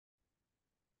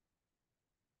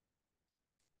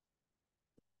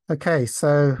Okay,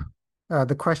 so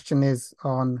the question is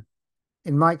on,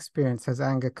 in my experience, has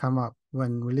anger come up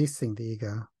when releasing the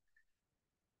ego?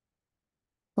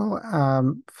 Well,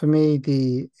 for me,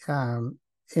 the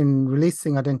in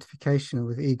releasing identification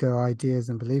with ego ideas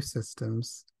and belief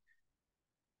systems,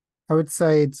 I would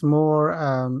say it's more,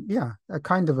 yeah, a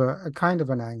kind of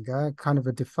an anger, a kind of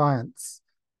a defiance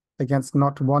against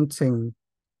not wanting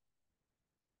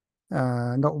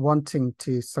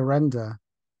to surrender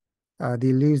the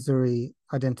illusory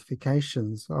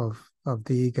identifications of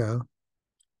the ego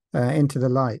into the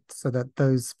light, so that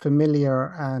those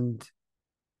familiar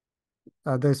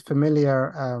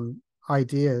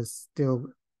ideas still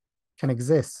can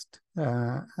exist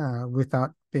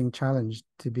without being challenged,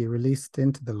 to be released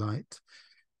into the light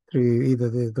through either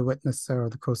the witnesser or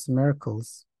the Course in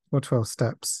Miracles or 12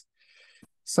 steps.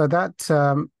 So that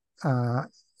uh,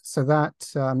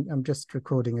 I'm just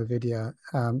recording a video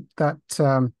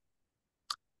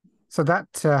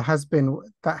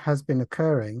that has been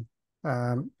occurring.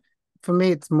 Um, for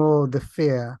me, it's more the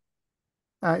fear.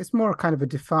 It's more a kind of a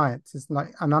defiance. It's like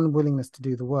an unwillingness to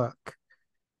do the work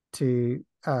to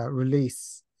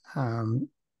release the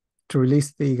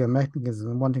ego mechanism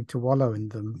and wanting to wallow in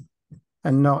them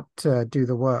and not do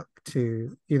the work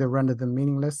to either render them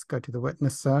meaningless, go to the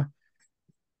witnesser,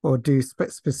 or do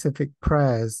specific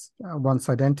prayers once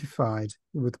identified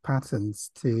with patterns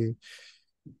to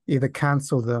either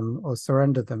cancel them or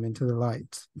surrender them into the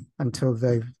light until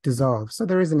they've dissolved. So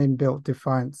there is an inbuilt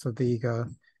defiance of the ego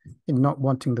in not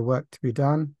wanting the work to be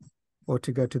done or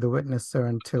to go to the witnesser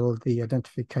until the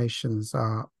identifications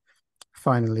are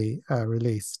finally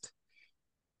released.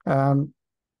 For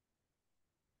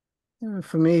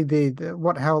me,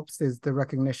 what helps is the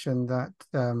recognition that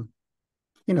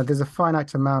there's a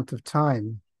finite amount of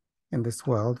time in this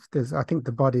world. I think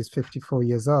the body is 54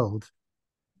 years old.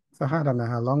 So I don't know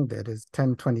how long that is,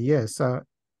 10, 20 years. So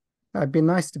it'd be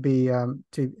nice to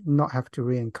not have to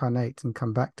reincarnate and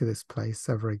come back to this place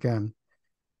ever again,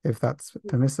 if that's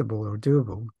permissible or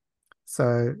doable.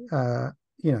 So,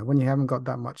 when you haven't got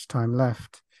that much time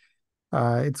left,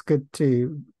 it's good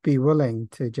to be willing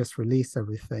to just release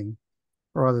everything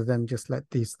rather than just let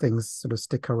these things sort of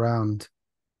stick around,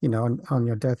 on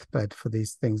your deathbed for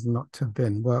these things not to have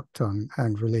been worked on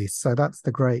and released. So that's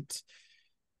the great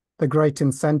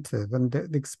incentive. And the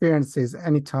experience is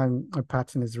anytime a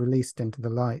pattern is released into the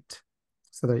light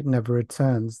so that it never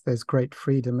returns, there's great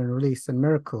freedom and release and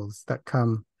miracles that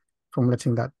come from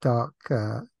letting that dark,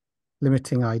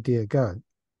 limiting idea go.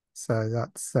 So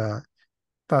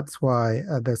that's why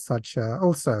there's such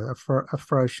also a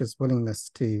ferocious willingness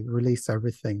to release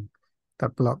everything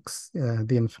that blocks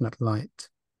the infinite light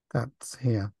that's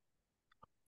here.